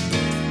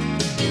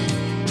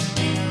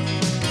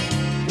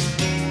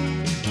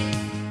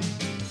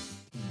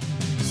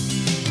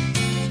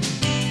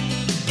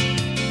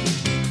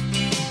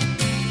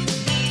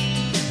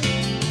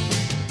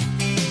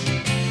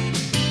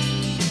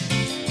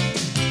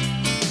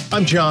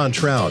 I'm John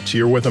Trout.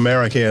 You're with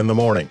America in the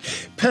Morning.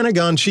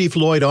 Pentagon Chief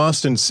Lloyd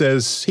Austin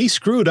says he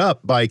screwed up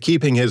by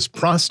keeping his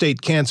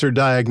prostate cancer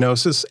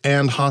diagnosis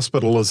and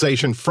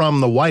hospitalization from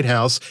the White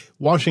House.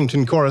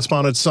 Washington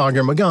correspondent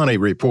Sagar Meghani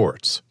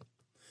reports.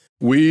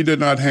 We did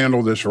not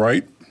handle this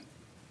right,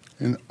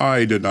 and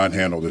I did not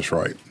handle this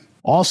right.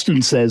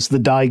 Austin says the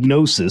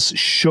diagnosis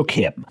shook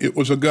him. It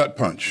was a gut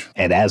punch.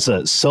 And as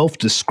a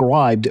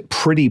self-described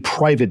pretty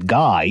private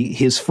guy,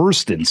 his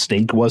first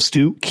instinct was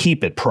to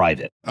keep it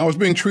private. I was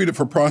being treated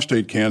for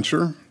prostate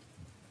cancer.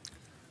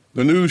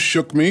 The news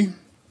shook me,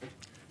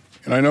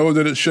 and I know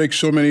that it shakes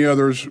so many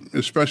others,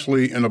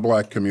 especially in the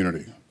black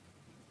community.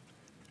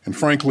 And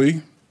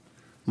frankly,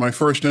 my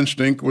first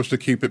instinct was to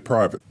keep it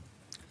private.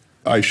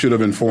 I should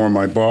have informed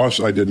my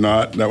boss. I did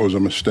not. That was a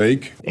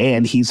mistake.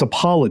 And he's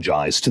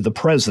apologized to the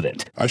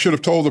president. I should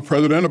have told the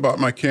president about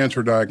my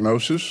cancer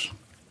diagnosis.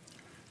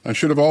 I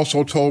should have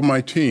also told my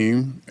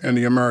team and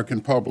the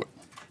American public.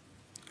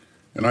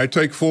 And I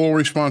take full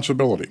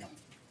responsibility.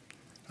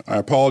 I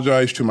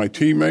apologize to my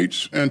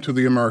teammates and to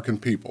the American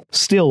people.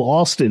 Still,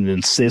 Austin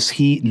insists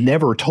he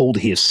never told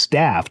his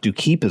staff to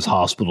keep his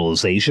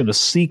hospitalization a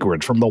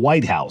secret from the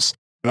White House.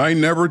 And I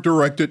never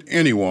directed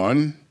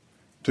anyone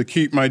to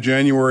keep my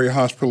January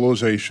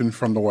hospitalization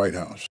from the White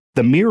House.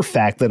 The mere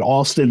fact that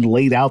Austin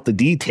laid out the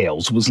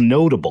details was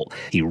notable.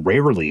 He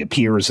rarely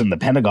appears in the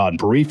Pentagon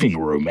briefing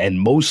room and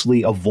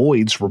mostly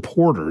avoids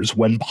reporters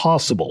when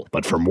possible.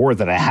 But for more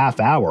than a half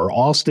hour,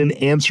 Austin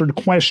answered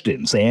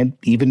questions and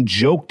even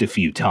joked a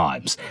few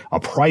times. A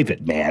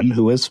private man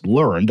who has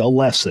learned a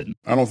lesson.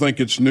 I don't think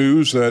it's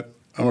news that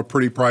I'm a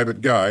pretty private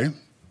guy.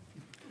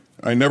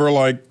 I never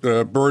liked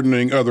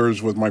burdening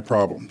others with my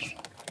problems.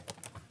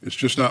 It's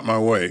just not my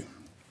way.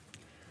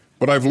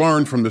 But I've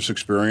learned from this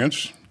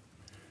experience.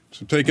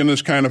 So taking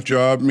this kind of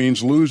job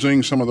means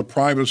losing some of the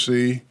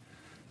privacy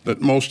that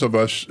most of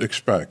us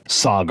expect.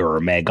 Sagar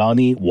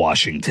Meghani,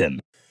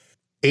 Washington.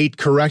 8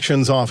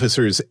 corrections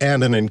officers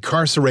and an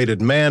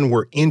incarcerated man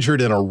were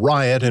injured in a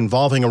riot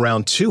involving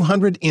around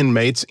 200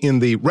 inmates in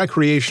the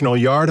recreational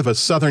yard of a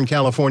Southern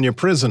California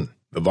prison.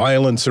 The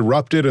violence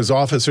erupted as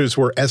officers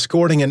were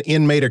escorting an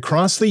inmate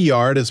across the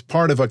yard as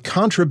part of a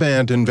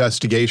contraband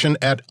investigation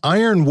at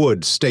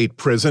Ironwood State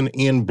Prison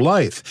in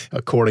Blythe,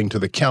 according to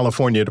the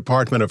California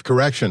Department of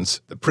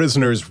Corrections. The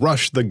prisoners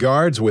rushed the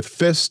guards with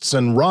fists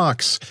and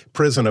rocks.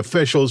 Prison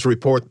officials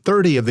report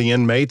 30 of the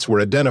inmates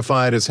were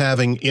identified as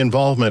having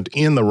involvement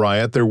in the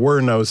riot. There were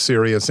no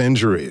serious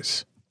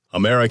injuries.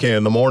 America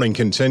in the Morning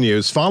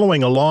continues.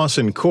 Following a loss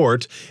in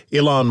court,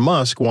 Elon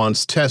Musk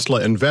wants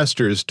Tesla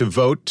investors to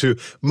vote to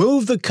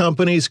move the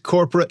company's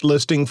corporate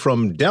listing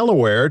from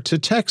Delaware to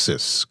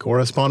Texas.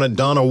 Correspondent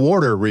Donna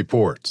Warder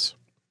reports.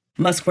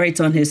 Musk writes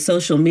on his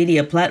social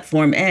media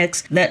platform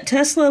X that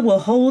Tesla will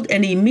hold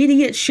an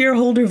immediate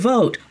shareholder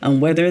vote on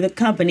whether the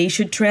company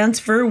should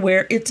transfer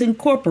where it's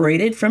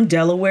incorporated from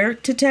Delaware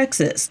to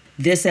Texas.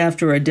 This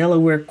after a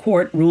Delaware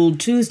court ruled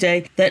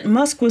Tuesday that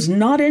Musk was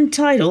not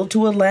entitled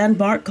to a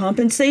landmark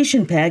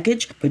compensation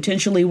package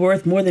potentially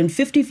worth more than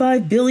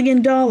 $55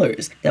 billion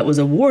that was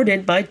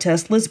awarded by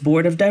Tesla's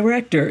board of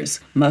directors.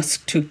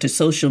 Musk took to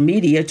social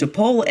media to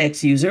poll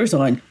X users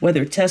on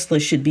whether Tesla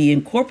should be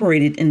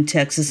incorporated in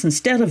Texas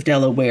instead of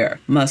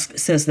Delaware. Musk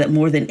says that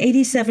more than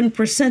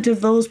 87%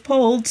 of those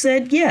polled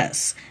said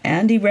yes,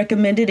 and he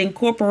recommended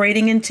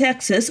incorporating in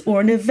Texas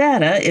or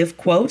Nevada if,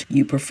 quote,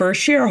 you prefer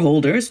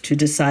shareholders to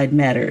decide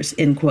matters,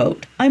 end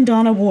quote. I'm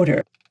Donna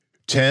Warder.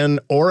 10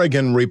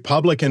 Oregon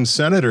Republican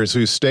senators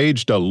who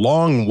staged a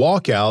long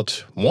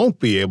walkout won't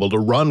be able to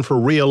run for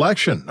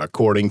re-election,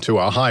 according to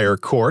a higher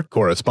court.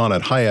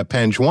 Correspondent Haya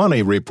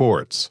Panjwani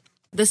reports.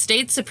 The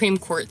state Supreme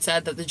Court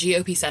said that the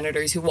GOP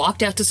senators who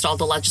walked out to stall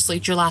the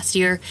legislature last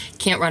year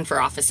can't run for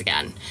office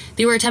again.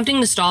 They were attempting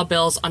to stall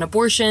bills on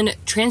abortion,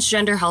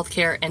 transgender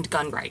healthcare, and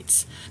gun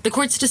rights. The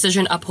court's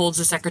decision upholds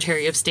the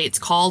Secretary of State's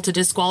call to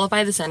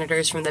disqualify the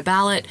senators from the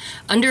ballot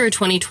under a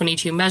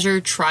 2022 measure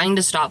trying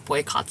to stop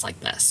boycotts like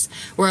this,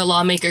 where a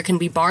lawmaker can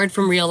be barred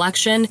from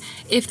re-election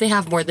if they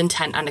have more than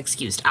 10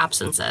 unexcused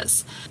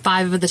absences.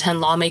 5 of the 10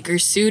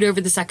 lawmakers sued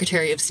over the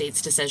Secretary of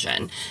State's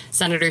decision.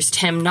 Senators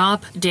Tim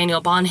Knopp,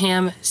 Daniel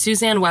Bonham,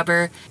 Suzanne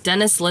Weber,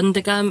 Dennis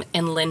Lindigum,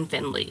 and Lynn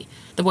Finley.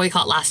 The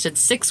boycott lasted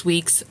 6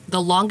 weeks,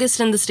 the longest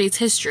in the state's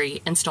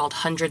history, and stalled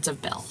hundreds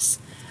of bills.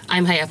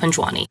 I'm Haya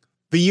Panjwani.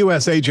 The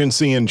U.S.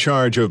 agency in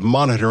charge of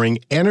monitoring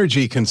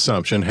energy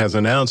consumption has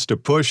announced a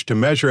push to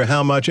measure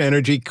how much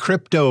energy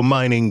crypto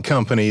mining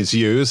companies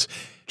use.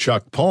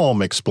 Chuck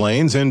Palm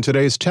explains in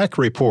today's Tech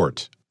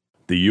Report.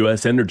 The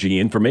U.S. Energy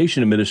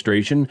Information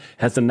Administration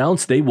has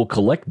announced they will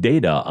collect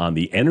data on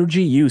the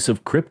energy use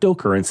of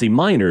cryptocurrency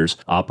miners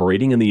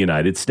operating in the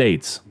United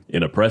States.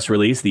 In a press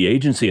release, the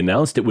agency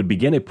announced it would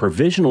begin a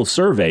provisional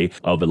survey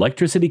of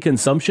electricity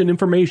consumption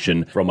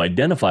information from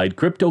identified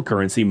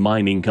cryptocurrency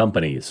mining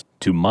companies.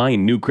 To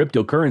mine new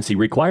cryptocurrency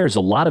requires a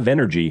lot of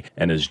energy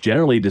and is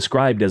generally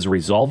described as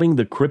resolving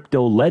the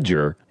crypto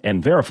ledger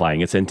and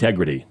verifying its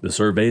integrity. The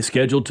survey,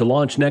 scheduled to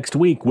launch next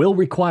week, will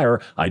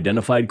require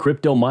identified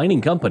crypto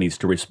mining companies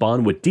to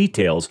respond with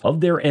details of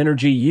their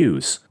energy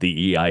use.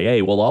 The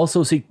EIA will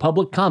also seek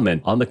public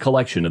comment on the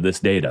collection of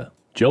this data.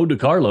 Joe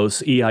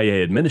DeCarlos,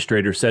 EIA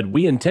administrator, said,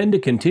 "We intend to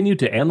continue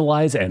to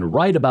analyze and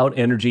write about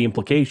energy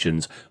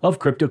implications of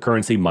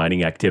cryptocurrency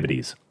mining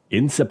activities."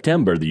 In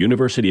September, the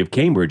University of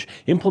Cambridge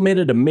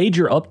implemented a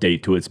major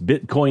update to its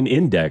Bitcoin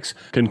index,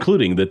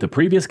 concluding that the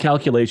previous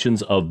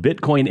calculations of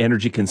Bitcoin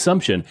energy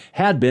consumption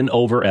had been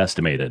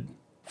overestimated.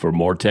 For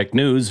more tech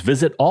news,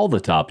 visit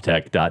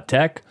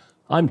allthetoptech.tech.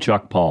 I'm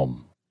Chuck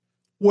Palm.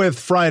 With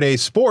Friday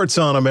Sports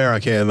on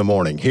America in the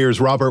Morning, here's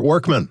Robert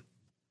Workman.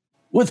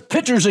 With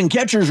pitchers and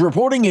catchers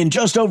reporting in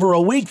just over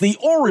a week, the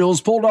Orioles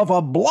pulled off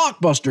a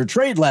blockbuster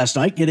trade last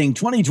night, getting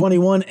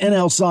 2021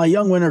 NL Cy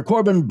Young winner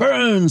Corbin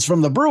Burnes from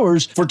the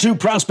Brewers for 2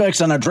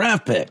 prospects and a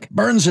draft pick.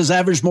 Burnes has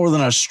averaged more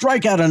than a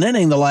strikeout an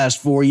inning the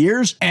last 4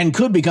 years and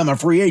could become a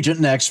free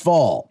agent next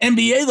fall.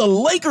 NBA, the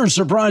Lakers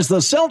surprised the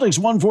Celtics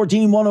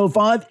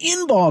 114-105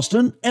 in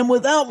Boston and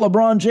without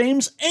LeBron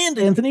James and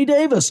Anthony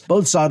Davis,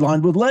 both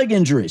sidelined with leg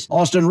injuries.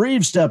 Austin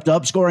Reeves stepped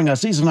up, scoring a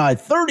season-high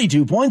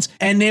 32 points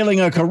and nailing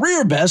a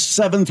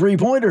career-best 7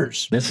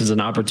 3-pointers. This is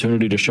an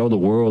opportunity to show the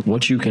world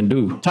what you can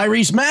do.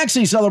 Tyrese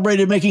Maxey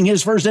celebrated making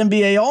his first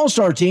NBA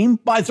All-Star team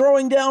by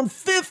throwing down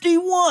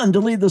 51 to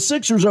lead the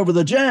Sixers over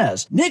the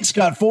Jazz. Knicks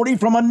got 40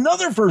 from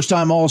another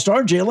first-time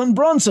All-Star, Jalen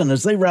Brunson,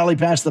 as they rally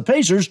past the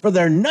Pacers for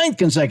their 9th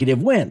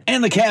consecutive win.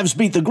 And the Cavs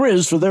beat the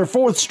Grizz for their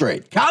 4th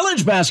straight.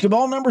 College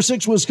basketball, number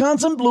 6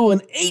 Wisconsin blew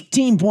an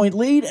 18-point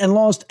lead and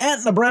lost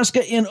at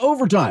Nebraska in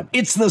overtime.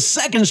 It's the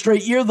 2nd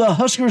straight year the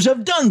Huskers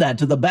have done that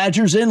to the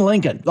Badgers in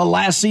Lincoln. The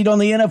last seat on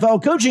the NFL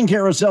coaching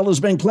carousel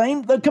has been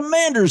claimed. The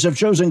Commanders have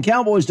chosen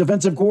Cowboys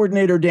defensive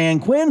coordinator Dan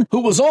Quinn,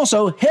 who was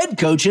also head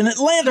coach in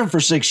Atlanta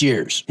for 6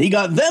 years. He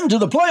got them to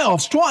the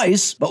playoffs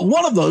twice, but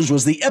one of those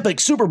was the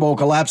epic Super Bowl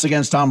collapse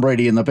against Tom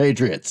Brady and the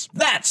Patriots.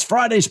 That's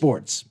Friday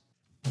Sports.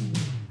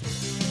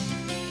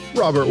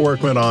 Robert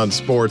Workman on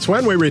sports.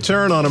 When we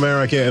return on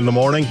America in the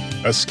Morning,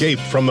 Escape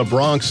from the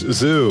Bronx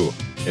Zoo.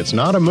 It's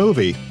not a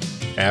movie.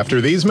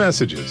 After these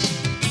messages.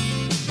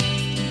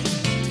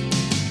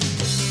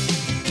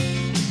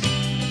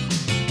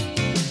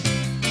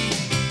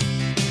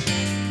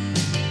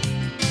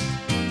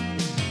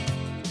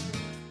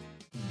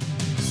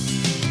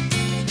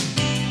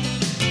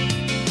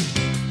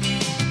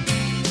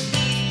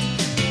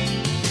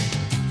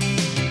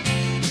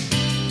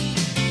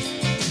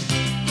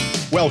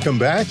 Welcome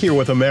back here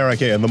with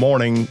America in the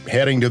Morning.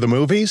 Heading to the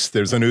movies,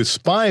 there's a new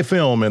spy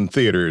film in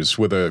theaters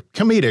with a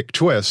comedic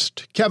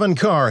twist. Kevin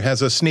Carr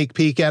has a sneak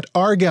peek at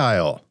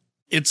Argylle.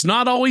 It's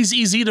not always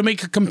easy to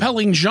make a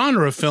compelling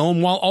genre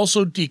film while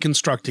also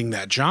deconstructing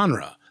that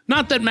genre.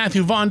 Not that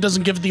Matthew Vaughn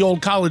doesn't give it the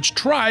old college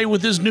try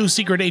with his new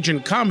secret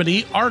agent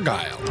comedy,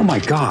 Argylle. Oh my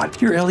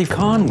God, you're Ellie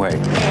Conway.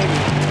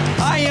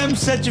 I am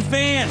such a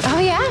fan. Oh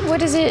yeah?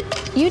 What is it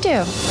you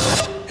do?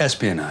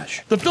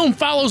 Espionage. The film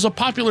follows a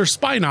popular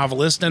spy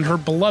novelist and her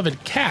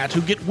beloved cat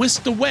who get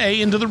whisked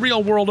away into the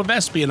real world of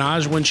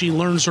espionage when she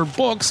learns her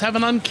books have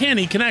an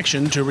uncanny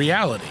connection to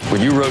reality.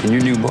 What you wrote in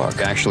your new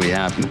book actually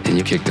happened, and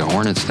you kicked a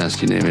hornet's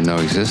nest you didn't even know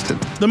existed.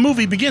 The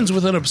movie begins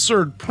with an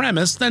absurd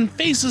premise, then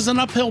faces an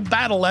uphill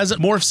battle as it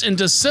morphs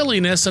into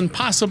silliness and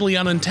possibly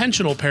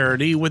unintentional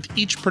parody with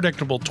each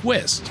predictable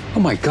twist. Oh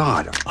my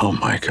God. Oh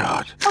my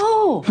God.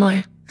 Oh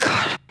my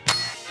God.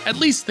 At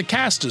least the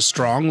cast is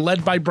strong,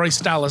 led by Bryce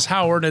Dallas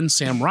Howard and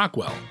Sam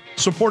Rockwell.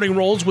 Supporting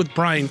roles with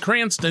Bryan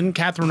Cranston,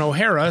 Catherine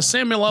O'Hara,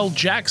 Samuel L.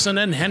 Jackson,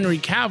 and Henry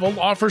Cavill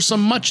offer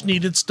some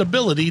much-needed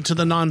stability to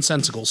the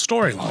nonsensical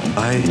storyline.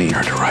 I need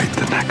her to write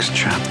the next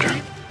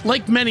chapter.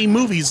 Like many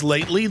movies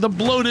lately, the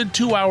bloated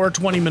 2-hour,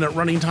 20-minute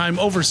running time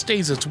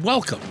overstays its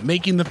welcome,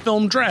 making the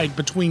film drag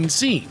between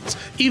scenes.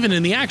 Even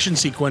in the action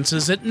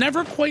sequences, it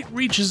never quite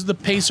reaches the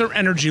pace or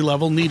energy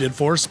level needed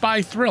for a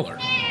spy thriller.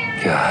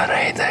 God,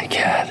 I hate that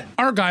cat.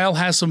 Argylle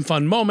has some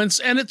fun moments,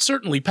 and it's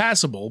certainly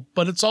passable,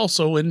 but it's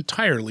also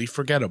entirely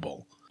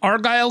forgettable.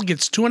 Argylle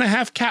gets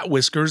 2.5 cat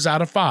whiskers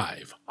out of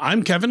 5.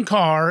 I'm Kevin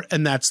Carr,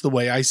 and that's the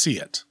way I see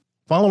it.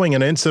 Following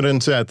an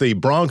incident at the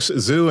Bronx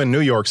Zoo in New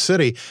York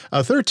City,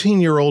 a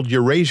 13-year-old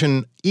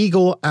Eurasian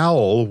eagle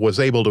owl was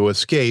able to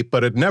escape,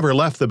 but it never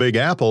left the Big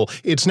Apple.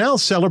 It's now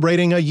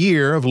celebrating a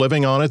year of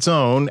living on its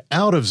own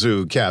out of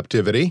zoo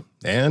captivity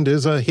and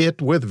is a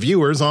hit with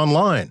viewers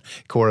online.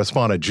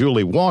 Correspondent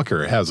Julie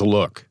Walker has a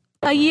look.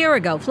 A year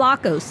ago,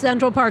 Flacco's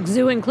Central Park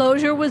Zoo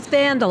enclosure was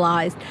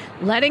vandalized,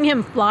 letting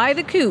him fly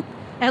the coop.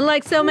 And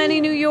like so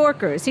many New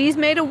Yorkers, he's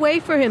made a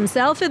way for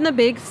himself in the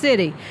big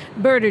city.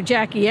 Birder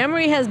Jackie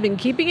Emery has been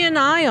keeping an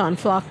eye on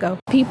Flacco.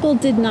 People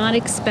did not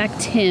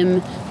expect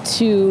him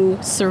to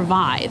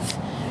survive.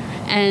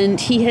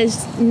 And he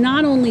has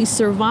not only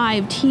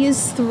survived, he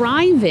is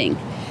thriving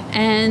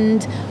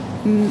and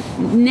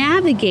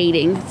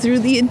navigating through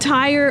the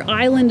entire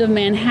island of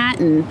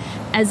Manhattan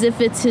as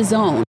if it's his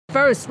own.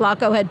 First,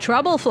 Flacco had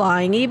trouble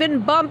flying, even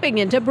bumping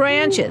into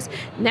branches.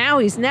 Now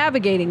he's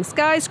navigating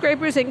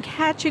skyscrapers and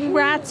catching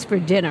rats for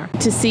dinner.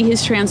 To see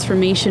his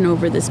transformation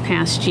over this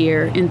past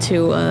year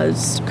into a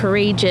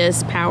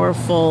courageous,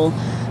 powerful,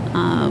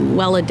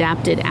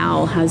 well-adapted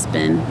owl has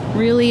been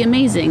really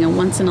amazing, a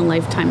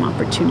once-in-a-lifetime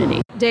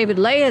opportunity. David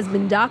Lay has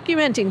been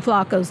documenting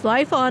Flacco's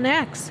life on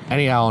X.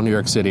 Any owl in New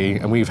York City,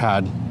 and we've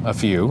had a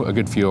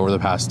good few over the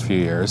past few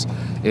years,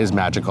 is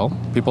magical.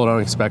 People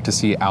don't expect to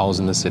see owls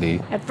in the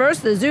city. At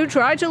first, the zoo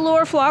tried to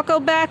lure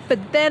Flacco back, but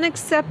then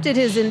accepted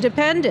his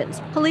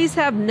independence. Police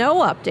have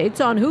no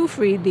updates on who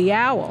freed the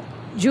owl.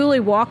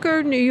 Julie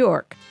Walker, New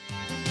York.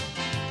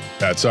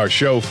 That's our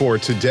show for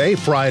today,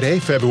 Friday,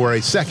 February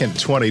 2nd,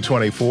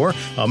 2024.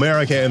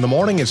 America in the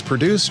Morning is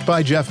produced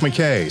by Jeff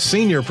McKay,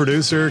 senior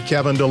producer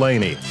Kevin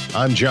Delaney.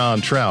 I'm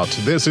John Trout.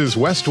 This is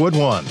Westwood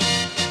One.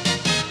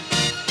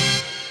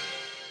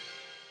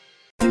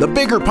 The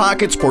Bigger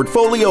Pockets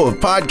portfolio of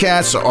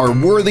podcasts are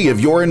worthy of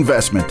your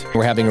investment.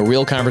 We're having a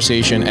real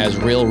conversation as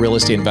real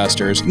estate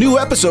investors. New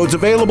episodes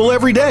available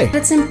every day.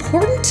 It's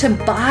important to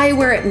buy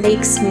where it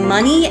makes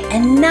money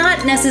and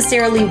not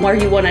necessarily where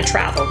you want to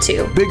travel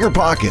to. Bigger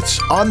Pockets,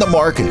 On the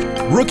Market,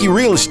 Rookie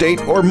Real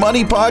Estate, or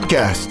Money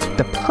Podcast.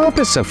 The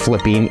purpose of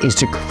flipping is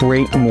to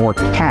create more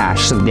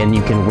cash so then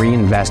you can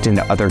reinvest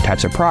into other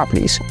types of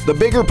properties. The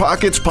Bigger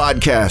Pockets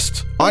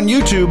Podcast, on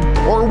YouTube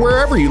or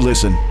wherever you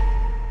listen.